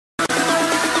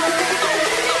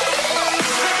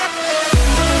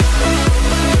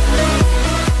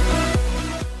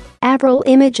viral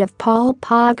image of Paul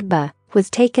Pogba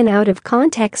was taken out of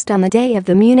context on the day of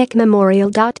the Munich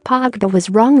Memorial.Pogba was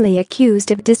wrongly accused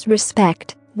of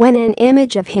disrespect when an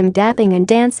image of him dabbing and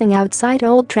dancing outside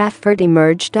Old Trafford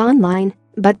emerged online,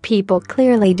 but people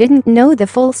clearly didn't know the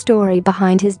full story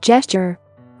behind his gesture.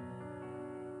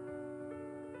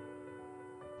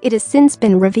 It has since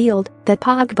been revealed that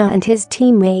Pogba and his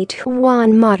teammate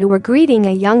Juan Mata were greeting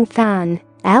a young fan,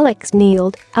 Alex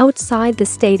Neil, outside the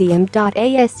stadium.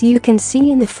 As you can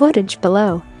see in the footage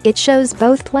below, it shows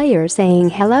both players saying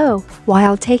hello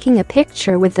while taking a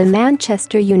picture with the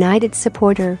Manchester United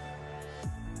supporter.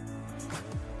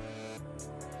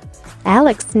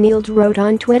 Alex Neil wrote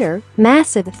on Twitter,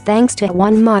 "Massive thanks to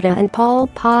Juan Mata and Paul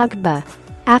Pogba."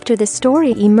 After the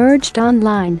story emerged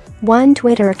online, one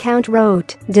Twitter account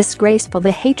wrote, "Disgraceful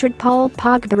the hatred Paul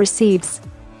Pogba receives.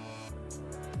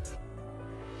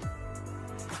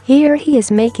 Here he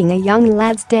is making a young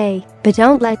lad's day, but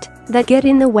don't let that get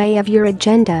in the way of your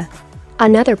agenda."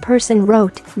 Another person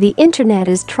wrote, "The internet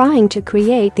is trying to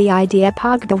create the idea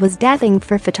Pogba was dabbing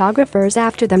for photographers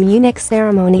after the Munich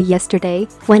ceremony yesterday,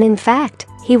 when in fact,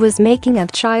 he was making a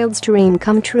child's dream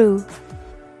come true."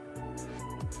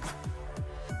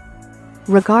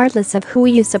 Regardless of who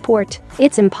you support,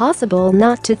 it's impossible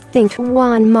not to think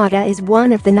Juan Mata is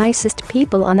one of the nicest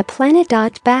people on the planet.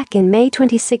 Back in May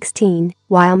 2016,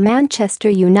 while Manchester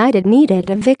United needed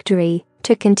a victory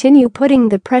to continue putting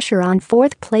the pressure on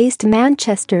fourth-placed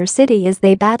Manchester City as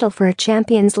they battle for a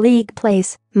Champions League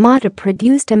place, Mata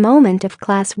produced a moment of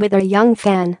class with a young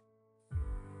fan.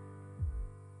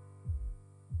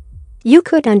 You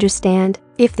could understand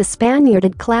if the Spaniard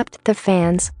had clapped the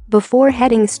fans before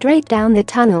heading straight down the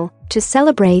tunnel to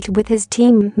celebrate with his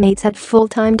teammates at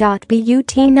full-time. But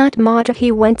not Mata.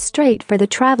 He went straight for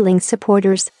the traveling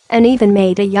supporters and even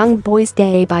made a young boy's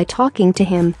day by talking to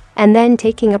him and then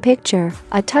taking a picture,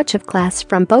 a touch of class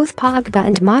from both Pogba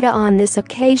and Mata on this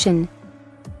occasion.